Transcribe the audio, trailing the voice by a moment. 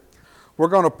We're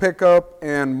going to pick up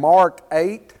in Mark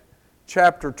 8,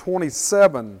 chapter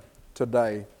 27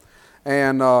 today.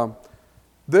 And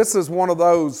this is one of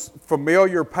those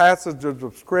familiar passages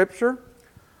of Scripture,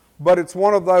 but it's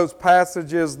one of those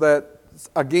passages that,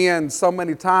 again, so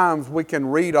many times we can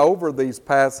read over these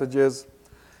passages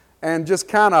and just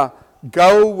kind of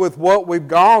go with what we've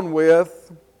gone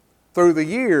with through the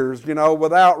years,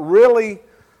 without really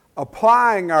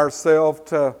applying ourselves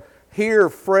to hear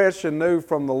fresh and new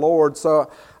from the Lord.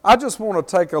 So I just want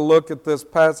to take a look at this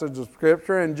passage of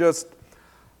Scripture and just,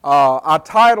 I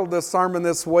titled this sermon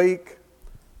this week,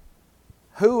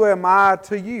 Who Am I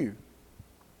to You?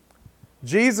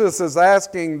 Jesus is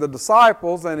asking the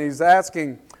disciples, and He's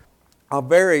asking a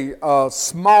very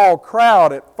small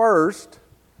crowd at first.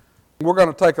 We're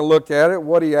going to take a look at it,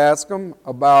 what He asked them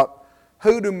about,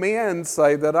 who do men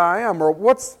say that I am? Or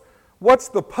what's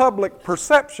the public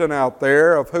perception out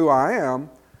there of who I am?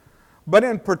 But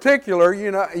in particular,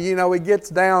 He gets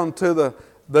down to the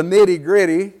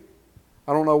nitty-gritty.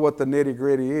 I don't know what the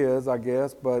nitty-gritty is, I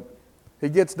guess, but He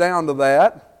gets down to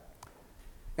that.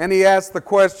 And He asks the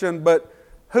question, but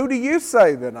who do you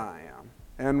say that I am?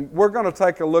 And we're going to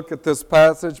take a look at this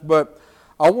passage, but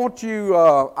I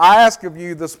ask of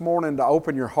you this morning to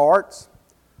open your hearts,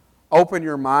 open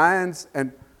your minds,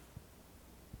 and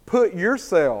put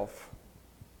yourself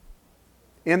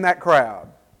in that crowd.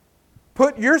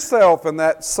 Put yourself in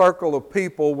that circle of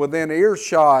people within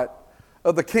earshot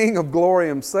of the King of Glory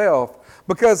Himself,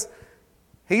 because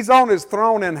He's on His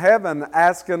throne in heaven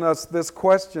asking us this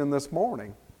question this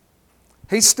morning.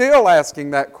 He's still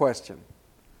asking that question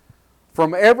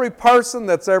from every person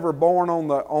that's ever born on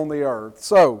the earth.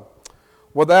 So,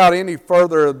 without any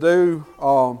further ado,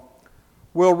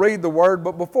 we'll read the Word.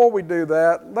 But before we do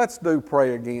that, let's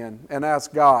pray again and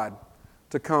ask God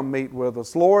to come meet with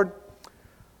us. Lord,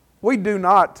 we do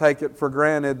not take it for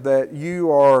granted that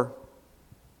You are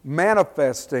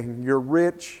manifesting Your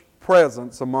rich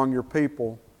presence among Your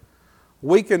people.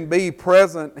 We can be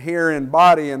present here in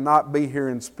body and not be here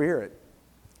in spirit.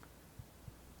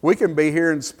 We can be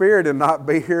here in spirit and not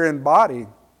be here in body.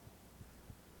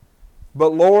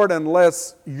 But Lord,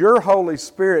 unless Your Holy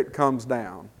Spirit comes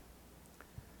down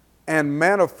and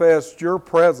manifests Your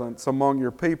presence among Your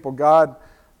people, God,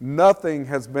 nothing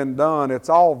has been done. It's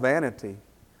all vanity.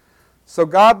 So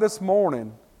God, this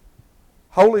morning,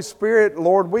 Holy Spirit,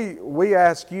 Lord, we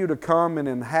ask You to come and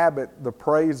inhabit the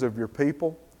praise of Your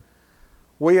people.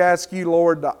 We ask You,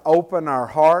 Lord, to open our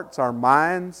hearts, our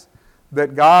minds,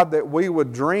 that God, that we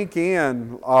would drink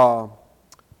in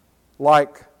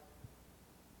like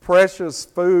precious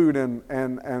food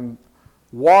and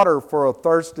water for a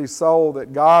thirsty soul,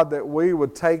 that God, that we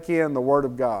would take in the Word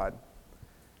of God,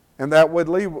 and that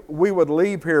we would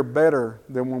leave here better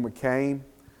than when we came,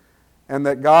 and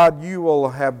that God, You will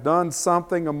have done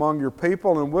something among Your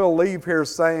people, and we'll leave here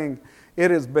saying,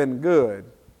 it has been good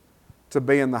to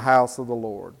be in the house of the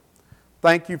Lord.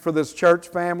 Thank You for this church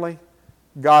family.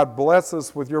 God bless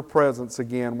us with Your presence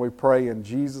again, we pray in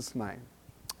Jesus' name.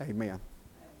 Amen.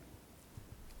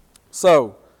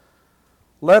 So,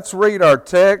 let's read our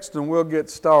text and we'll get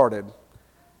started.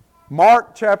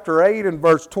 Mark chapter 8 and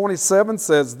verse 27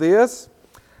 says this,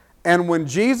 And when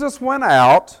Jesus went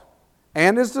out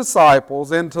and His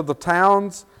disciples into the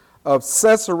towns of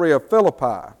Caesarea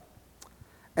Philippi,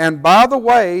 and by the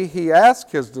way He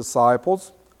asked His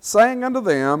disciples, saying unto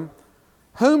them,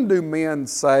 Whom do men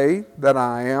say that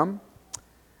I am?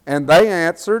 And they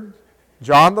answered,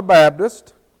 John the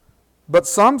Baptist, but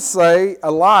some say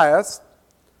Elias,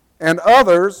 and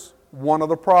others one of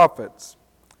the prophets.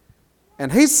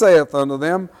 And He saith unto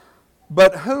them,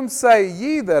 But whom say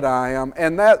ye that I am?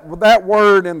 And that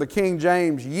word in the King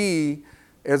James, ye,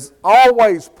 is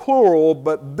always plural,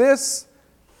 but this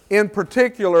in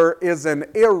particular is an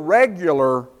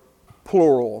irregular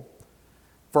plural.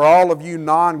 For all of you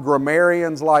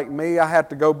non-grammarians like me, I had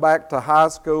to go back to high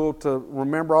school to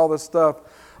remember all this stuff.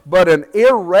 But an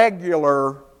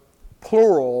irregular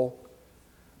plural,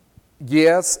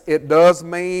 yes, it does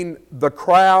mean the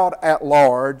crowd at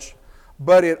large,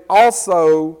 but it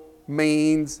also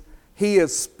means He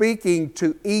is speaking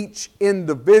to each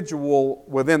individual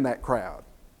within that crowd.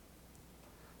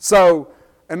 So,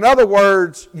 in other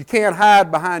words, you can't hide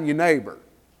behind your neighbor.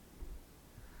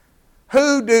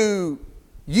 Who do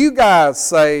you guys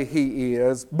say He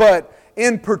is? But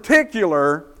in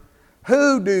particular,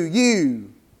 who do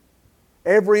you,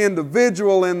 every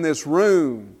individual in this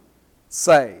room,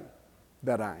 say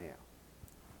that I am?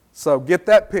 So get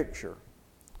that picture.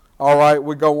 All right,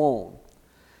 we go on.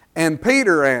 And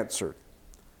Peter answered,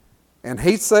 and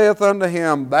he saith unto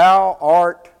him, Thou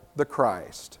art the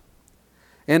Christ.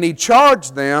 And he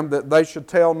charged them that they should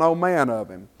tell no man of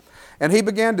him. And he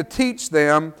began to teach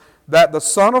them that the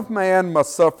Son of Man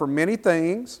must suffer many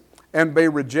things, and be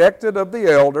rejected of the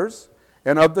elders,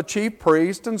 and of the chief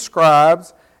priests and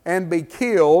scribes, and be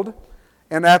killed,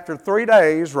 and after 3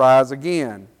 days rise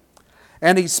again.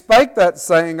 And he spake that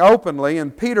saying openly,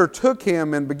 and Peter took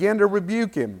him and began to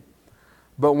rebuke him.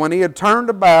 But when he had turned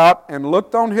about and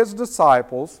looked on his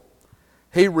disciples,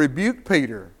 he rebuked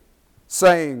Peter,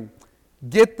 saying,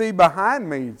 Get thee behind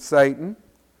me, Satan,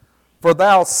 for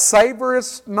thou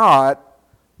savorest not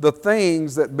the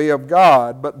things that be of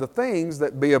God, but the things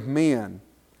that be of men.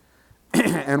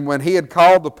 And when he had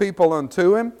called the people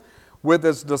unto him, with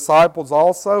his disciples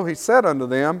also, he said unto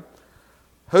them,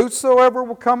 Whosoever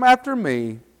will come after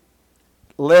me,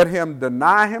 let him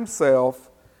deny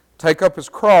himself, take up his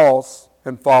cross,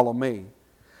 and follow me.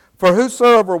 For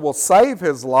whosoever will save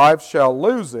his life shall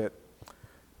lose it,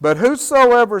 but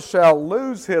whosoever shall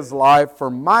lose his life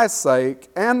for my sake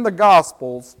and the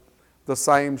gospel's, the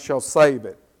same shall save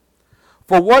it.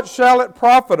 For what shall it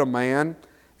profit a man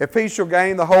if he shall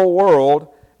gain the whole world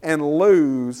and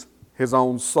lose his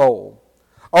own soul?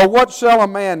 Or what shall a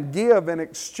man give in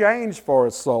exchange for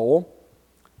his soul?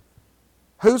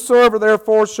 Whosoever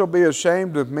therefore shall be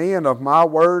ashamed of me and of my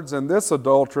words in this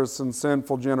adulterous and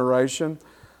sinful generation,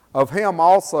 of him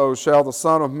also shall the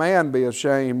Son of Man be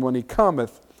ashamed when he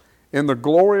cometh in the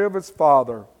glory of his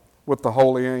Father with the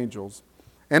holy angels.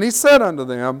 And he said unto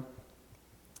them,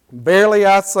 Verily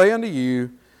I say unto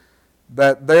you,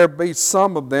 that there be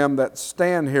some of them that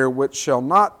stand here which shall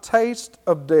not taste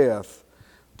of death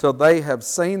till they have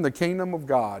seen the kingdom of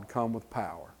God come with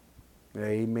power.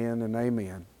 Amen and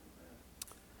amen.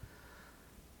 I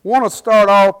want to start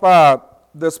off by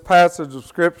this passage of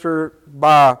Scripture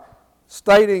by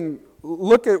stating,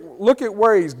 look at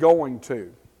where he's going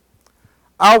to.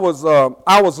 I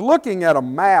was looking at a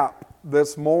map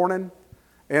this morning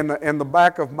in the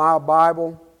back of my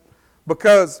Bible,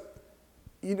 because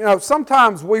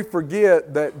sometimes we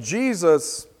forget that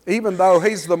Jesus, even though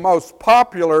he's the most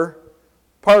popular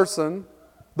person,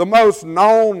 the most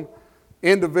known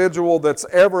individual that's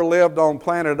ever lived on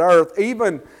planet Earth,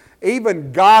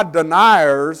 even God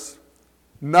deniers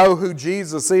know who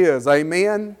Jesus is.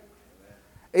 Amen?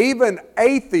 Even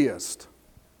atheists,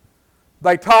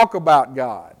 they talk about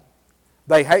God.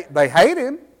 They hate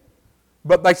Him,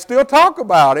 but they still talk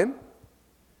about Him.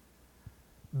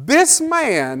 This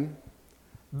man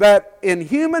that in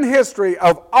human history,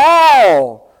 of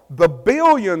all the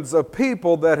billions of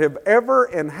people that have ever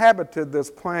inhabited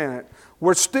this planet,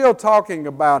 we're still talking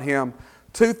about him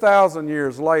 2,000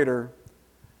 years later,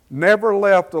 never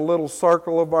left a little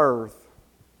circle of earth.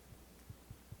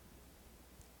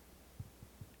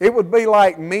 It would be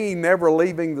like me never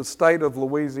leaving the state of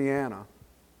Louisiana.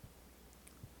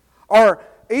 Or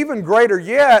even greater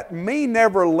yet, me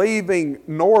never leaving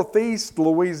northeast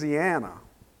Louisiana.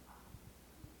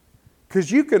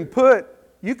 Because you can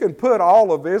put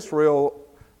all of Israel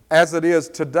as it is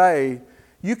today,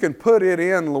 you can put it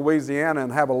in Louisiana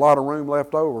and have a lot of room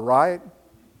left over, right?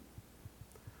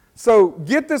 So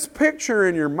get this picture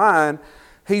in your mind.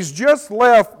 He's just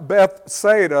left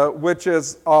Bethsaida, which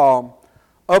is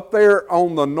up there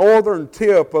on the northern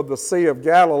tip of the Sea of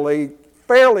Galilee,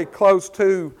 fairly close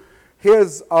to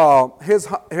his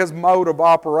mode of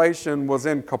operation was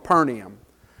in Capernaum.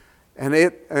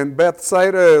 And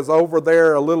Bethsaida is over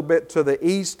there a little bit to the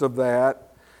east of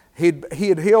that. He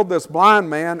had healed this blind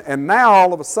man, and now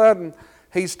all of a sudden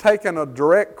he's taken a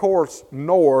direct course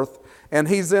north, and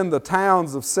he's in the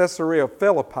towns of Caesarea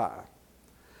Philippi.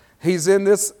 He's in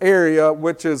this area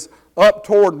which is up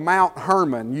toward Mount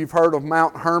Hermon. You've heard of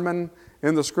Mount Hermon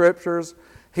in the Scriptures.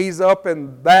 He's up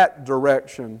in that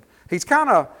direction. He's kind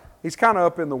of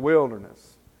up in the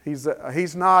wilderness.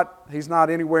 He's not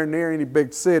anywhere near any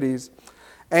big cities.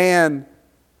 And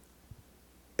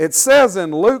it says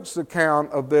in Luke's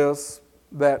account of this,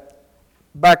 that,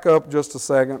 back up just a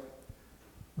second,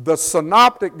 the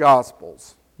synoptic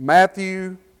Gospels,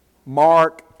 Matthew,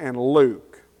 Mark, and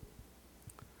Luke,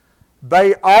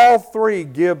 they all three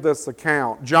give this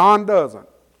account. John doesn't.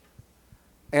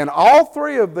 And all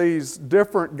three of these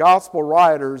different Gospel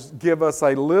writers give us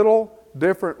a little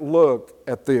different look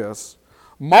at this.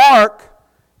 Mark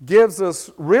gives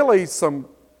us really some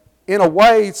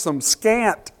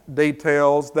scant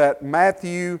details that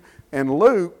Matthew and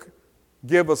Luke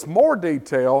give us more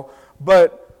detail,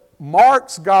 but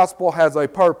Mark's gospel has a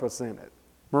purpose in it.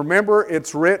 Remember,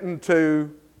 it's written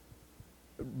to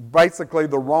basically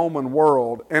the Roman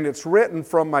world, and it's written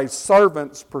from a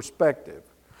servant's perspective.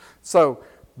 So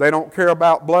they don't care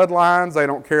about bloodlines, they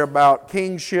don't care about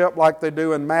kingship like they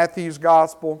do in Matthew's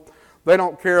gospel. They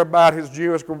don't care about his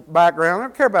Jewish background. They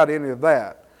don't care about any of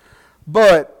that.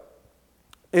 But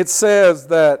it says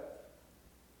that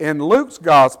in Luke's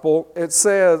gospel, it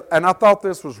says, and I thought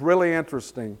this was really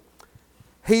interesting,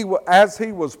 as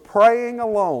he was praying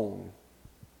alone,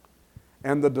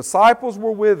 and the disciples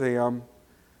were with him,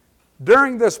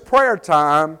 during this prayer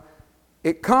time,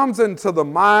 it comes into the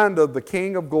mind of the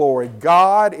King of Glory,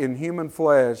 God in human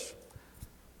flesh,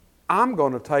 I'm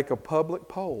going to take a public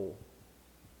poll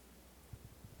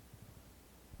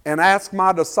and ask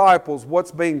my disciples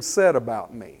what's being said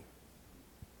about me.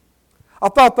 I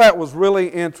thought that was really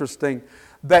interesting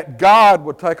that God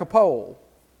would take a poll.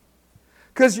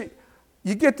 Because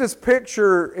you get this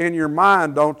picture in your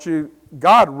mind, don't you?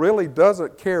 God really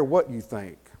doesn't care what you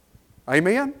think.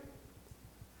 Amen?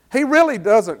 He really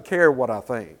doesn't care what I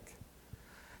think.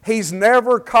 He's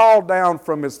never called down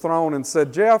from his throne and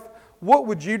said, Jeff, what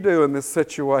would you do in this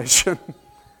situation?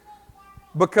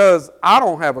 Because I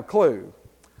don't have a clue.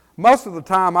 Most of the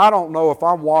time, I don't know if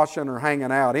I'm washing or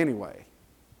hanging out anyway.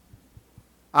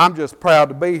 I'm just proud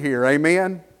to be here.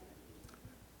 Amen?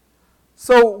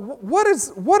 So what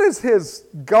is his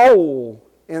goal?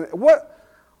 What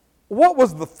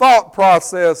was the thought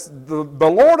process? The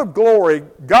Lord of glory,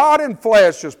 God in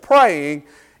flesh, is praying,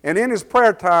 and in his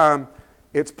prayer time,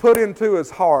 it's put into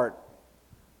his heart,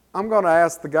 I'm going to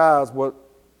ask the guys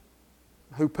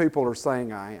who people are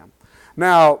saying I am.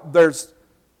 Now, there's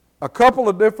a couple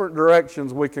of different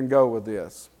directions we can go with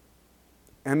this.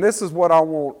 And this is what I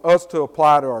want us to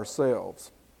apply to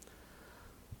ourselves.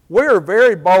 We are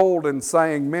very bold in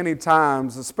saying many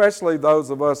times, especially those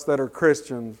of us that are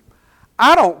Christians,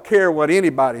 I don't care what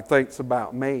anybody thinks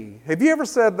about me. Have you ever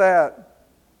said that?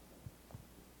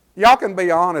 Y'all can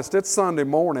be honest, it's Sunday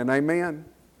morning, amen?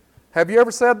 Have you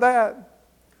ever said that?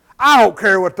 I don't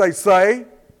care what they say.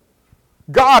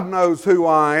 God knows who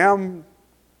I am.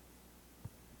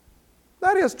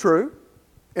 That is true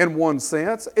in one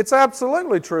sense. It's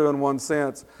absolutely true in one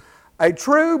sense. A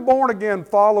true born-again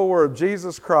follower of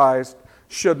Jesus Christ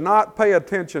should not pay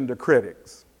attention to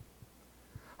critics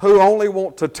who only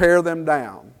want to tear them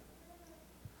down.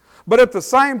 But at the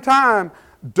same time,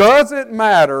 does it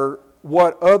matter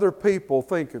what other people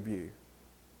think of you?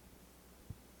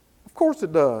 Of course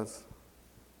it does.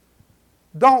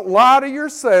 Don't lie to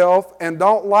yourself and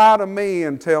don't lie to me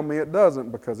and tell me it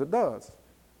doesn't, because it does.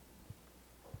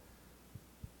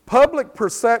 Public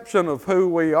perception of who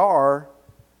we are,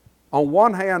 on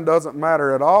one hand, doesn't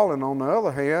matter at all, and on the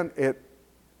other hand, it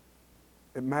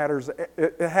matters.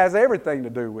 It has everything to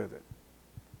do with it.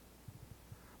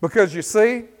 Because you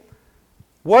see,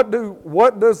 what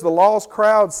does the lost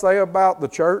crowd say about the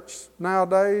church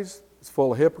nowadays? It's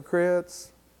full of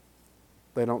hypocrites.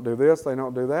 They don't do this, they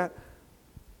don't do that.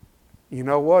 You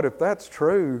know what? If that's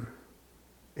true,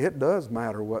 it does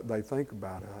matter what they think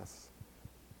about us.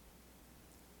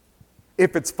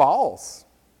 If it's false,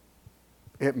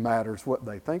 it matters what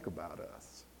they think about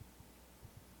us.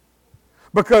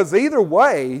 Because either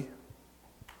way,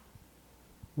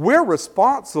 we're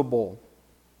responsible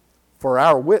for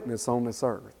our witness on this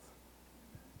earth.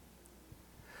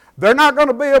 They're not going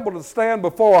to be able to stand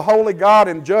before a holy God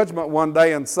in judgment one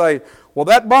day and say, well,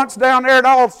 that bunch down there at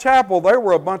Ald's Chapel, they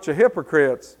were a bunch of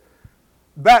hypocrites.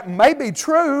 That may be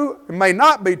true, it may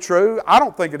not be true, I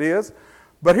don't think it is,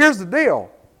 but here's the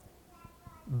deal.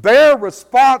 They're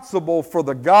responsible for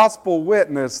the gospel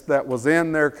witness that was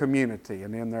in their community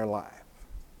and in their life.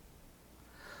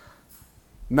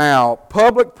 Now,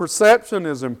 public perception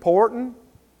is important,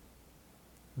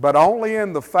 but only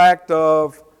in the fact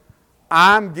of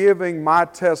I'm giving my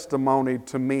testimony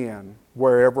to men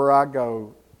wherever I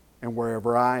go and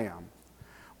wherever I am.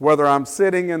 Whether I'm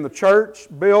sitting in the church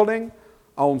building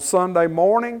on Sunday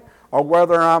morning, or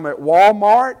whether I'm at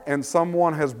Walmart and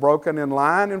someone has broken in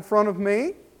line in front of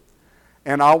me,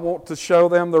 and I want to show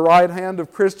them the right hand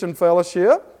of Christian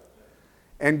fellowship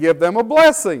and give them a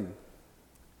blessing.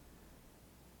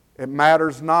 It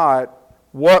matters not.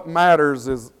 What matters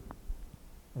is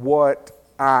what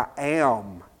I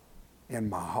am in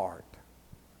my heart.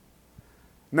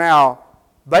 Now,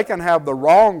 they can have the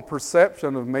wrong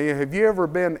perception of me. Have you ever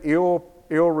been ill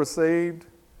received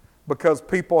because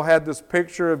people had this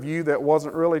picture of you that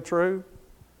wasn't really true?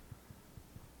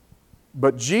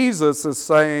 But Jesus is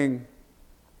saying,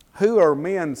 who are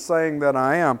men saying that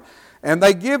I am? And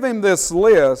they give him this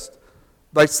list.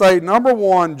 They say, number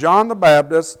one, John the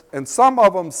Baptist, and some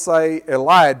of them say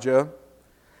Elijah.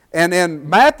 And in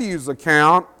Matthew's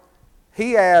account,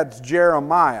 he adds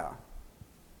Jeremiah.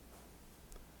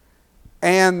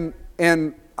 And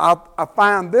I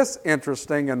find this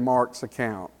interesting in Mark's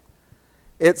account.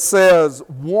 It says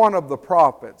one of the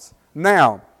prophets.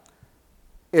 Now,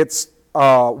 it's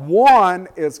one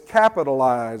is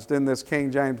capitalized in this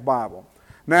King James Bible.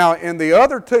 Now, in the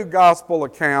other two gospel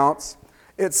accounts,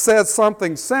 it says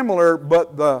something similar,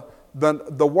 but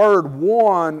the word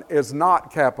one is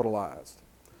not capitalized.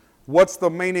 What's the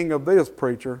meaning of this,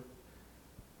 preacher?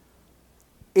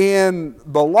 In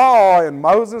the law, in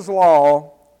Moses'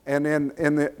 law,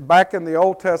 and back in the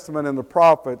Old Testament in the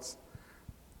prophets,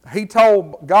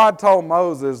 God told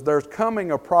Moses, there's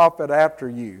coming a prophet after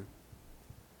you.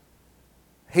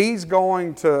 He's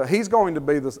going to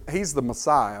be he's the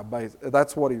Messiah.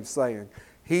 That's what he's saying.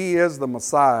 He is the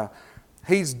Messiah.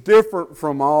 He's different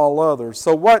from all others.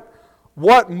 So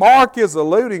what Mark is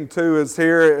alluding to is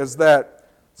that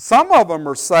some of them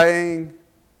are saying,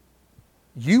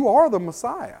 you are the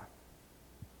Messiah.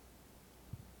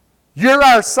 You're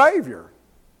our Savior.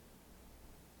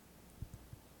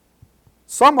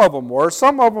 Some of them were.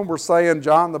 Some of them were saying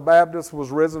John the Baptist was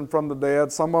risen from the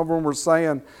dead. Some of them were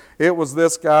saying it was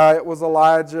this guy, it was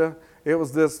Elijah, it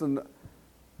was this. And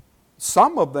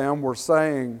some of them were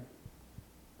saying,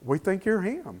 we think you're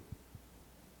him.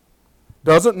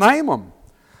 Doesn't name them.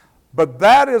 But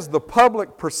that is the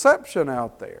public perception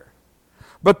out there.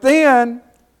 But then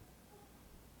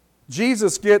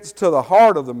Jesus gets to the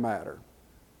heart of the matter,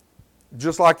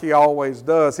 just like he always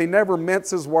does. He never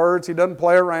minces words. He doesn't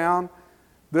play around.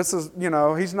 This is,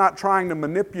 he's not trying to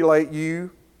manipulate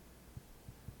you.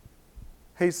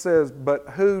 He says,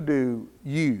 but who do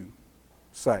you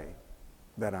say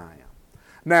that I am?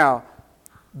 Now,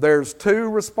 there's two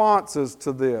responses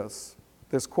to this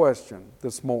question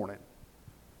this morning.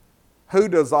 Who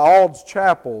does Ald's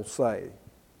Chapel say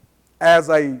as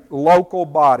a local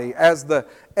body, as the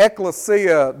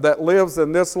ecclesia that lives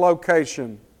in this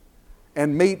location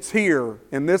and meets here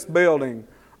in this building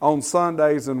on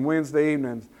Sundays and Wednesday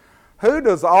evenings? Who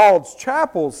does Ald's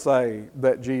Chapel say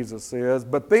that Jesus is?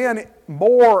 But then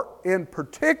more in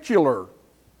particular,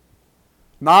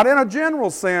 not in a general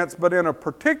sense, but in a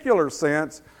particular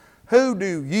sense, who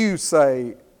do you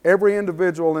say, every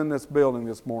individual in this building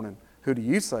this morning, who do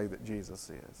you say that Jesus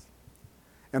is?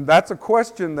 And that's a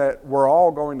question that we're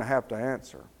all going to have to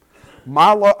answer.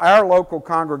 Our local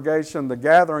congregation, the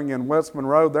Gathering in West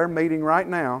Monroe, they're meeting right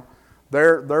now.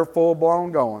 They're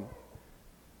full-blown going.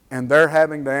 And they're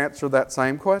having to answer that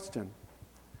same question.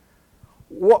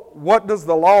 What does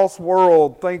the lost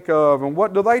world think of, and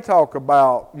what do they talk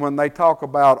about when they talk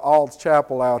about Ald's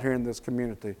Chapel out here in this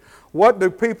community? What do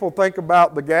people think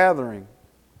about the Gathering?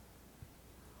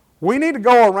 We need to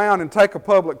go around and take a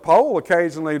public poll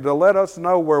occasionally to let us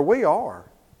know where we are.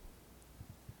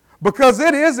 Because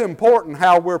it is important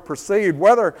how we're perceived.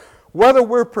 Whether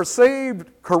we're perceived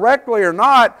correctly or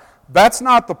not, that's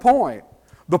not the point.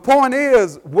 The point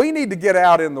is, we need to get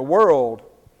out in the world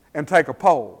and take a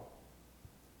poll.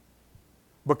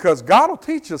 Because God will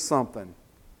teach us something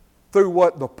through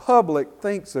what the public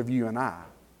thinks of you and I.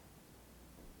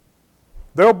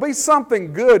 There'll be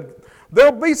something good.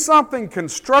 There'll be something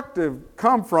constructive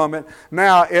come from it.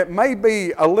 Now, it may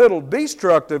be a little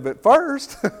destructive at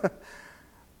first,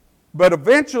 but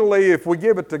eventually, if we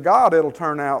give it to God, it'll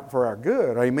turn out for our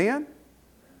good. Amen?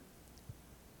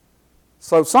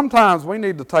 So sometimes we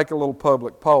need to take a little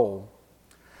public poll.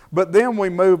 But then we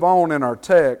move on in our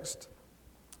text,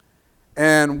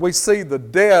 and we see the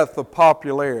death of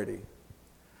popularity.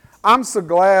 I'm so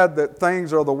glad that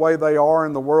things are the way they are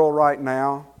in the world right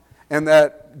now, and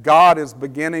that God is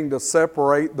beginning to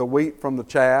separate the wheat from the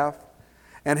chaff,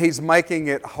 and He's making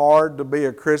it hard to be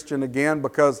a Christian again,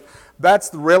 because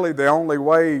that's really the only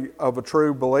way of a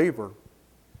true believer.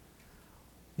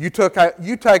 You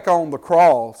take on the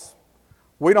cross.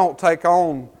 We don't take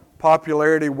on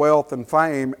popularity, wealth, and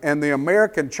fame. And the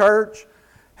American church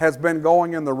has been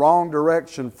going in the wrong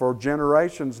direction for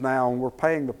generations now, and we're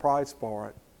paying the price for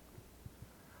it.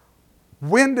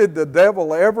 When did the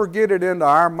devil ever get it into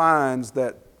our minds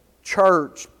that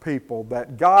church people,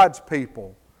 that God's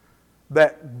people,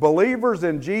 that believers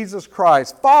in Jesus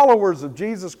Christ, followers of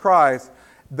Jesus Christ,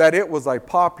 that it was a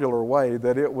popular way,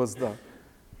 that it was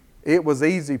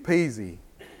easy peasy?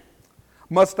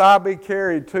 Must I be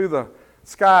carried to the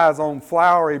skies on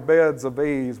flowery beds of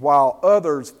ease, while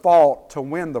others fought to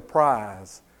win the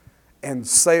prize and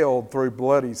sailed through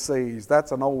bloody seas?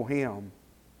 That's an old hymn.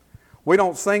 We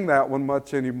don't sing that one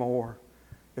much anymore.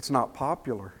 It's not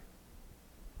popular.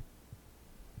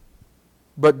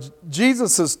 But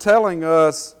Jesus is telling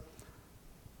us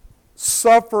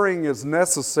suffering is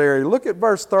necessary. Look at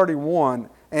verse 31.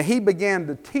 And He began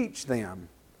to teach them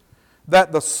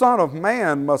that the Son of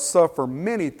Man must suffer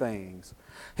many things.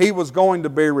 He was going to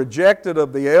be rejected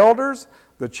of the elders,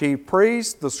 the chief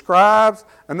priests, the scribes.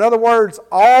 In other words,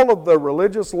 all of the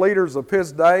religious leaders of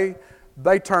his day,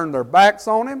 they turned their backs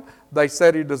on him. They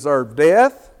said he deserved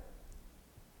death.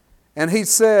 And he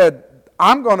said,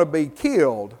 I'm going to be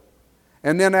killed.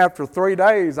 And then after 3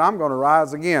 days, I'm going to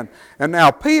rise again. And now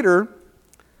Peter,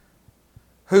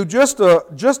 who just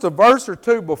a verse or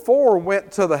two before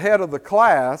went to the head of the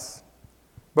class,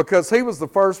 because he was the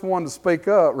first one to speak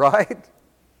up, right?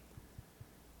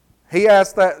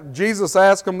 Jesus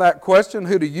asked him that question,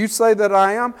 who do you say that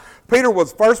I am? Peter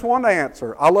was the first one to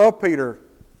answer. I love Peter.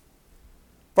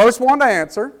 First one to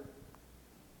answer.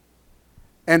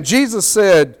 And Jesus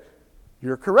said,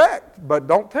 you're correct, but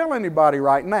don't tell anybody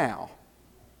right now.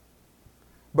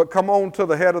 But come on to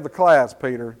the head of the class,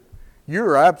 Peter.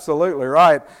 You're absolutely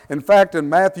right. In fact, in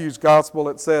Matthew's gospel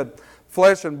it said,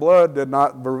 flesh and blood did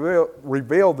not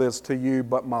reveal this to you,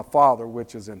 but my Father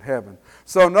which is in heaven.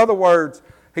 So in other words,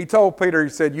 he told Peter, he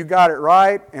said, you got it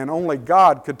right, and only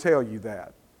God could tell you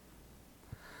that.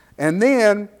 And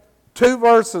then, 2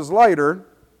 or 3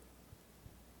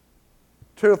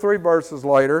 verses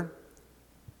later,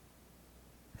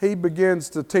 he begins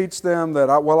to teach them that,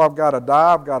 I've got to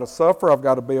die, I've got to suffer, I've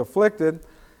got to be afflicted.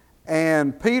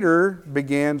 And Peter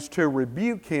begins to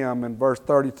rebuke him in verse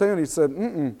 32, and he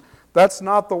said, that's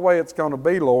not the way it's going to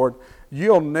be, Lord.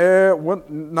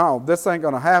 No, this ain't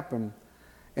going to happen.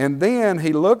 And then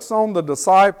he looks on the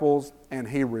disciples and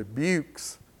he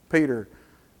rebukes Peter.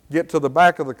 Get to the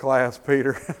back of the class,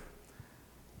 Peter.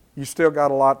 You still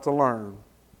got a lot to learn.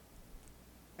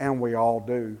 And we all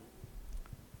do.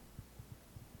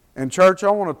 And church,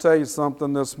 I want to tell you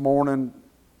something this morning.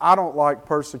 I don't like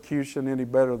persecution any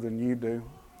better than you do.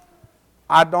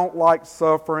 I don't like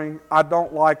suffering. I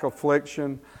don't like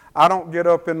affliction. I don't get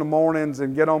up in the mornings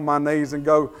and get on my knees and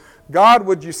go, God,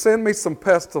 would you send me some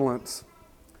pestilence?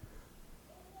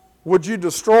 Would you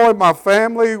destroy my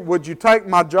family? Would you take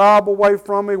my job away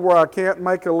from me where I can't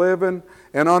make a living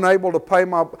and unable to pay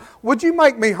my... Would you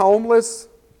make me homeless?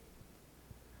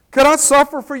 Could I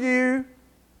suffer for you?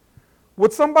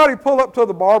 Would somebody pull up to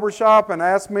the barbershop and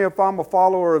ask me if I'm a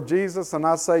follower of Jesus and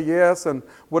I say yes, and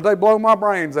would they blow my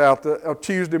brains out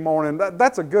Tuesday morning?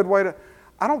 That's a good way to...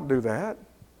 I don't do that.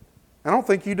 I don't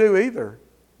think you do either.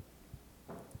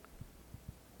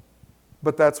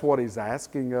 But that's what he's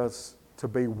asking us to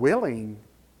be willing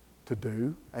to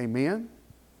do. Amen?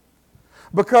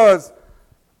 Because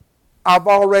I've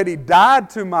already died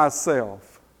to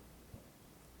myself.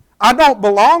 I don't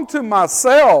belong to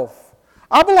myself.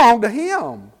 I belong to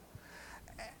Him.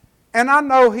 And I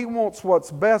know He wants what's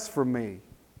best for me,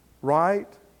 right?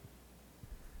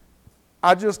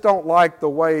 I just don't like the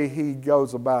way He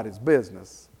goes about His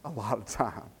business a lot of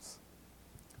times.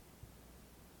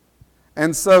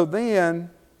 And so then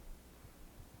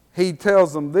He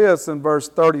tells them this in verse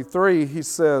 33. He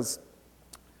says,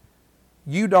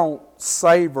 you don't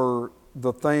savor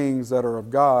the things that are of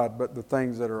God, but the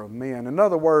things that are of men. In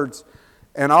other words,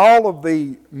 in all of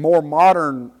the more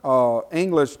modern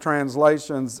English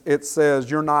translations, it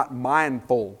says you're not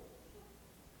mindful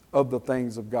of the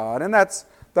things of God. And that's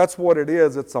what it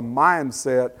is. It's a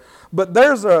mindset. But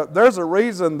there's a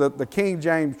reason that the King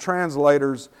James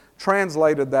translators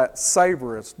translated that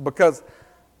savorest, because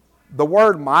the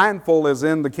word mindful is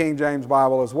in the King James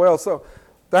Bible as well. So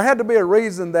there had to be a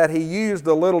reason that he used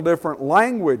a little different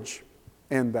language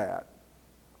in that.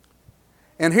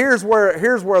 And here's where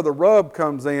the rub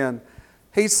comes in.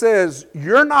 He says,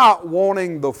 you're not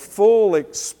wanting the full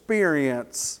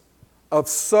experience of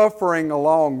suffering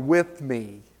along with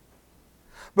me.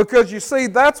 Because you see,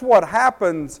 that's what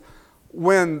happens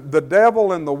when the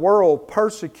devil and the world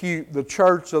persecute the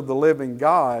church of the living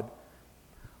God.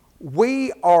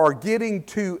 We are getting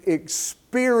to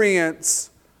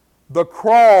experience the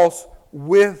cross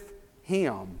with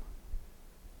Him.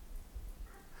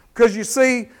 Because you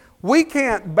see, we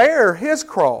can't bear His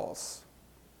cross.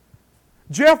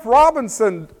 Jeff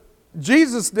Robinson,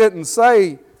 Jesus didn't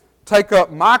say, take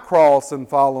up my cross and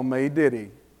follow me, did He?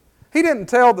 He didn't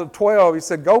tell the 12, He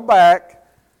said, go back,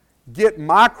 get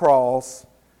my cross,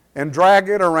 and drag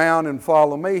it around and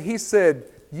follow me. He said,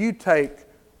 you take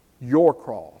your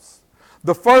cross.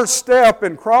 The first step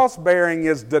in cross bearing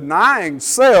is denying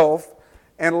self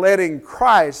and letting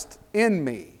Christ in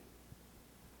me,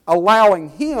 allowing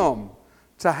Him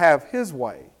to have His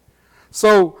way.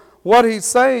 So what he's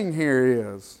saying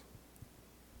here is,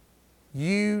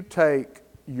 you take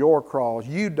your cross,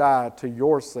 you die to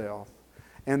yourself,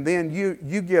 and then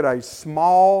you get a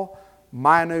small,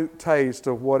 minute taste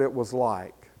of what it was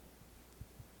like.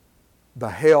 The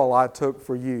hell I took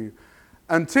for you.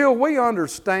 Until we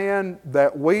understand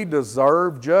that we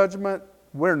deserve judgment,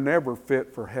 we're never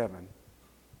fit for heaven.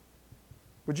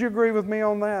 Would you agree with me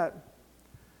on that?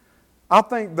 I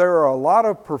think there are a lot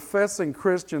of professing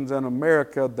Christians in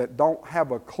America that don't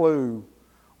have a clue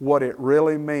what it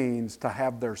really means to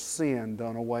have their sin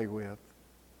done away with.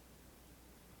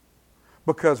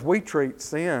 Because we treat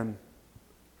sin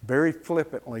very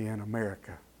flippantly in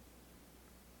America.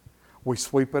 We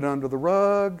sweep it under the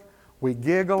rug, we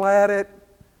giggle at it,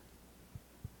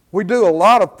 we do a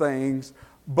lot of things,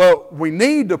 but we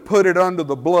need to put it under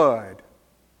the blood.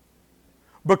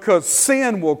 Because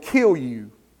sin will kill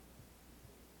you.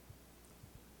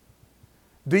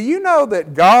 Do you know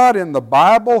that God in the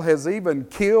Bible has even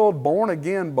killed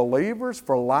born-again believers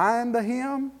for lying to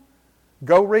Him?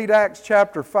 Go read Acts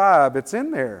chapter 5. It's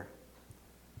in there.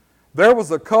 There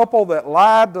was a couple that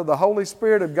lied to the Holy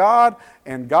Spirit of God,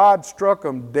 and God struck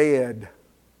them dead.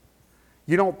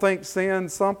 You don't think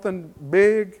sin's something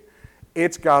big?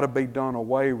 It's got to be done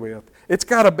away with. It's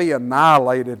got to be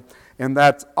annihilated. And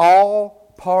that's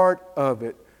all part of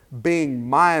it. Being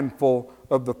mindful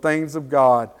of the things of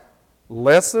God.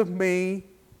 Less of me,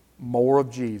 more of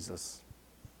Jesus.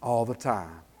 All the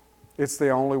time. It's the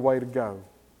only way to go.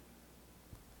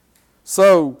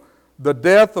 So, the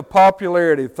death of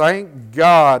popularity, thank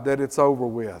God that it's over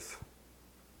with.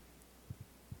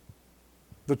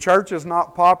 The church is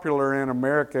not popular in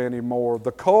America anymore.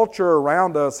 The culture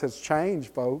around us has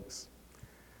changed, folks.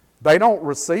 They don't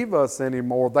receive us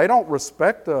anymore. They don't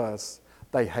respect us.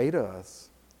 They hate us.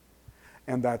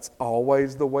 And that's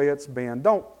always the way it's been.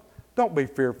 Don't be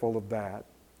fearful of that.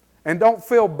 And don't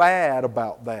feel bad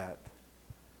about that.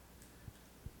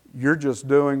 You're just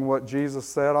doing what Jesus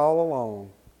said all along.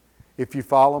 If you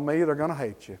follow me, they're going to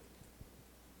hate you.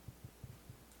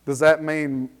 Does that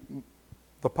mean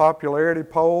the popularity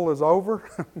poll is over?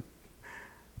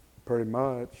 Pretty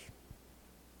much.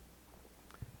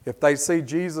 If they see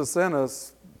Jesus in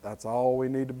us, that's all we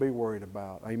need to be worried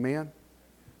about. Amen?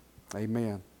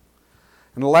 Amen.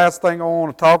 And the last thing I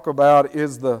want to talk about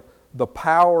is the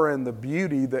power and the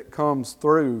beauty that comes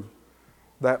through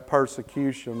that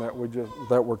persecution that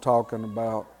we're talking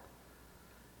about.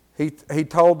 He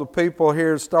told the people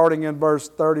here, starting in verse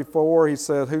 34, he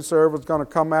said, "Whosoever is going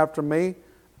to come after me,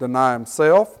 deny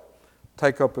himself,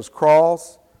 take up his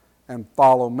cross, and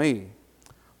follow me.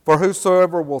 For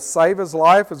whosoever will save his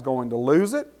life is going to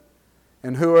lose it,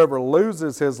 and whoever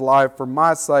loses his life for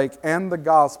my sake and the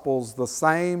gospel's, the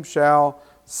same shall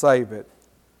save it."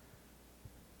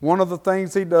 One of the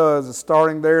things he does is,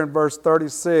 starting there in verse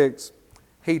 36,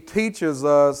 he teaches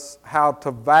us how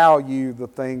to value the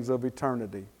things of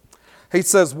eternity. He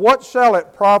says, "What shall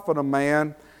it profit a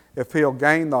man if he'll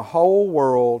gain the whole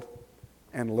world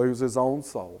and lose his own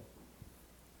soul?"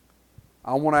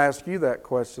 I want to ask you that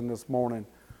question this morning.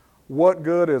 What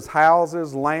good is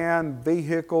houses, land,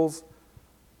 vehicles,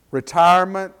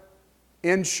 retirement,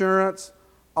 insurance,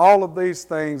 all of these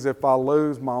things if I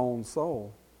lose my own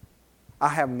soul? I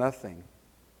have nothing.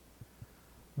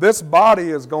 This body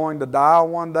is going to die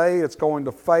one day. It's going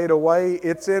to fade away.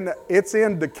 It's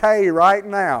in decay right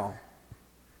now.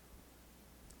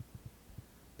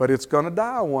 But it's going to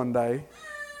die one day.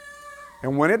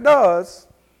 And when it does,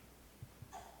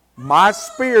 my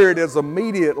spirit is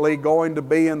immediately going to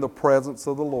be in the presence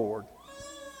of the Lord.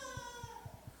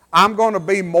 I'm going to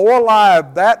be more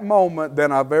alive that moment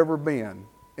than I've ever been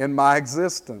in my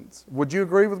existence. Would you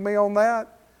agree with me on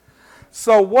that?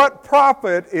 So what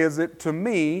profit is it to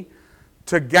me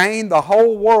to gain the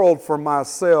whole world for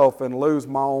myself and lose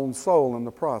my own soul in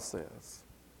the process?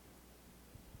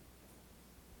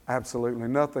 Absolutely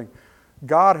nothing.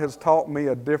 God has taught me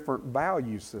a different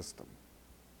value system.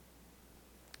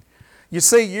 You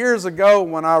see, years ago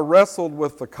when I wrestled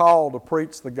with the call to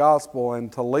preach the gospel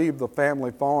and to leave the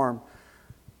family farm,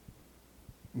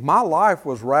 my life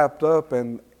was wrapped up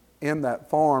in that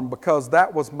farm because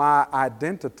that was my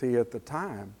identity at the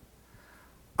time.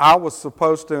 I was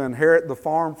supposed to inherit the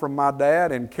farm from my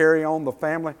dad and carry on the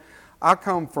family. I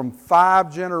come from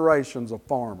 5 generations of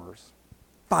farmers.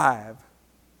 5.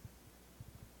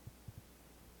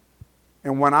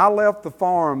 And when I left the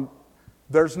farm,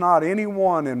 there's not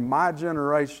anyone in my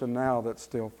generation now that's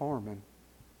still farming.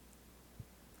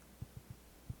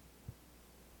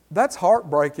 That's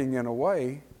heartbreaking in a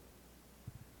way.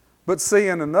 But see,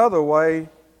 in another way,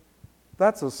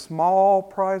 that's a small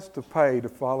price to pay to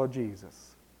follow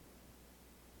Jesus.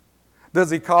 Does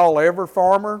He call every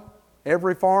farmer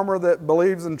that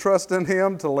believes and trusts in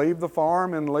Him to leave the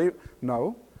farm and leave?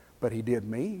 No, but He did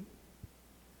me.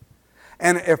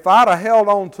 And if I'd have held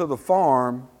on to the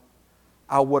farm,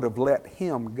 I would have let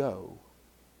Him go.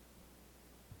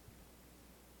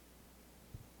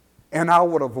 And I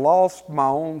would have lost my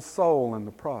own soul in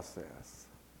the process.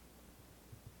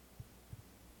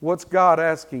 What's God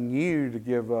asking you to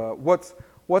give up?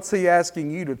 What's He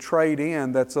asking you to trade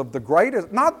in that's of the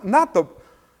greatest, not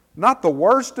the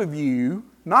worst of you,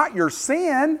 not your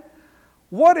sin.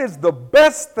 What is the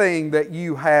best thing that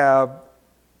you have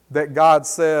that God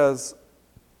says,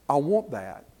 I want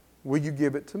that. Will you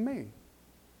give it to me?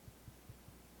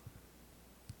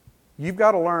 You've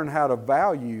got to learn how to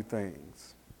value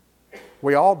things.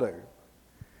 We all do.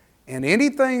 And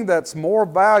anything that's more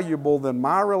valuable than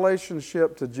my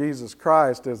relationship to Jesus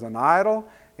Christ is an idol,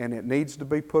 and it needs to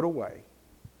be put away.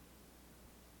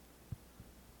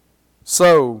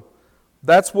 So,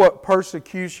 that's what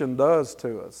persecution does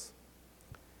to us.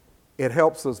 It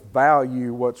helps us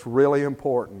value what's really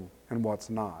important and what's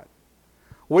not.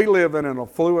 We live in an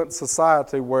affluent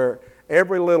society where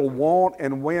every little want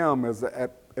and whim is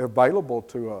available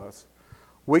to us.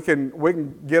 We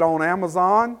can get on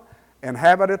Amazon and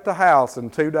have it at the house in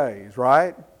 2 days,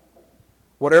 right?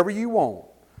 Whatever you want,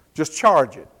 just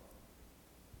charge it.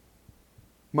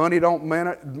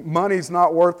 Money's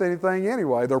not worth anything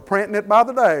anyway. They're printing it by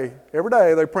the day. Every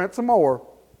day they print some more.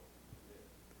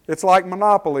 It's like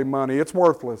monopoly money. It's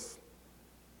worthless.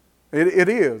 It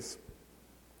is.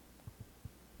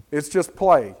 It's just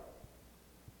play.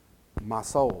 My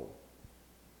soul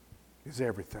is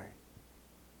everything.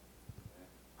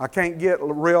 I can't get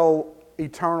real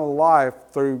eternal life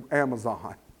through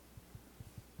Amazon.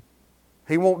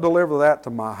 He won't deliver that to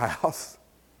my house.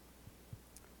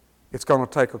 It's going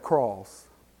to take a cross.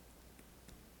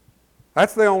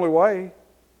 That's the only way,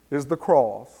 is the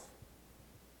cross.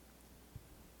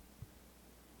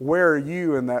 Where are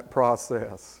you in that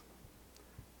process?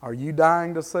 Are you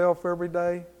dying to self every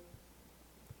day?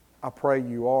 I pray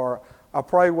you are. I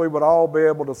pray we would all be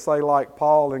able to say like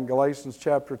Paul in Galatians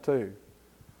chapter 2,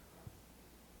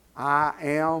 I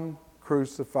am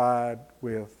crucified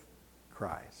with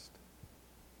Christ.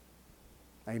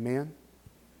 Amen?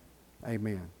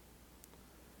 Amen.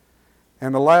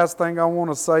 And the last thing I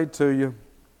want to say to you,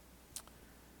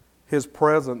 His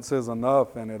presence is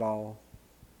enough in it all.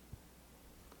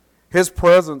 His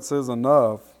presence is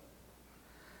enough.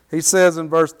 He says in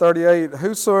verse 38,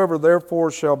 Whosoever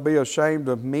therefore shall be ashamed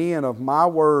of me and of my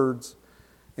words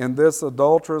in this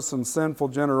adulterous and sinful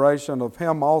generation, of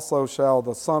him also shall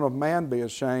the Son of Man be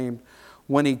ashamed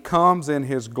when He comes in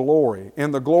His glory,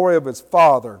 in the glory of His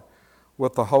Father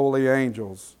with the holy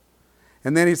angels.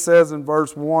 And then He says in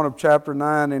verse 1 of chapter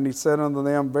 9, And He said unto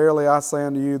them, Verily I say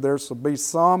unto you, there shall be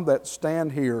some that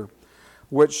stand here,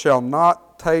 which shall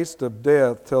not taste of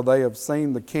death till they have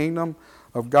seen the kingdom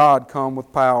of God come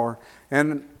with power.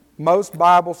 And most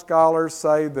Bible scholars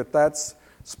say that that's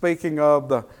speaking of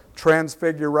the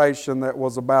transfiguration that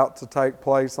was about to take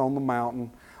place on the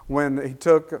mountain, when He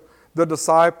took the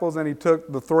disciples and He took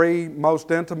the 3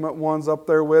 most intimate ones up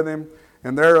there with Him,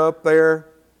 and they're up there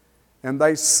and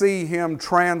they see Him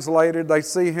translated, they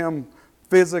see Him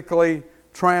physically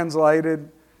translated,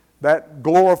 that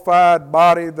glorified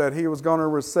body that He was going to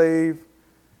receive.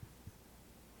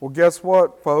 Well, guess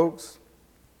what, folks?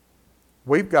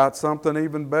 We've got something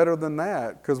even better than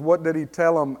that. Because what did He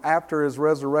tell them after His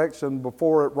resurrection,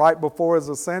 right before His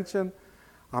ascension?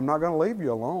 I'm not going to leave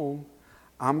you alone.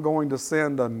 I'm going to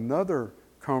send another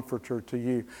Comforter to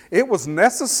you. It was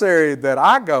necessary that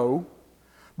I go,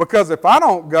 because if I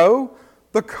don't go,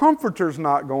 the Comforter's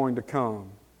not going to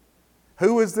come.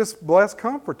 Who is this blessed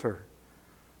Comforter?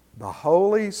 The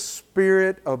Holy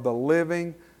Spirit of the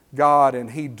living God, and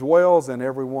He dwells in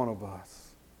every one of us.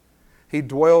 He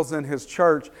dwells in His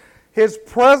church. His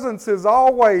presence is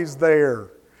always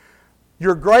there.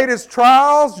 Your greatest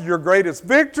trials, your greatest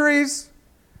victories,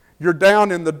 you're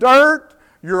down in the dirt,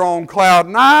 you're on cloud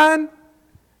 9,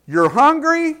 you're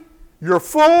hungry, you're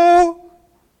full,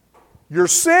 you're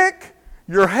sick,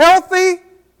 you're healthy,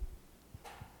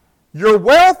 you're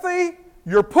wealthy,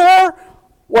 you're poor,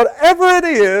 whatever it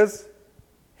is,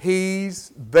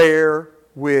 He's there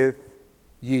with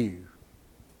you.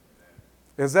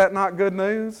 Is that not good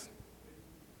news?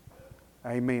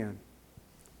 Amen.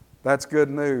 That's good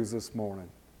news this morning.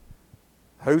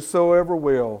 Whosoever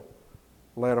will,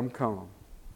 let him come.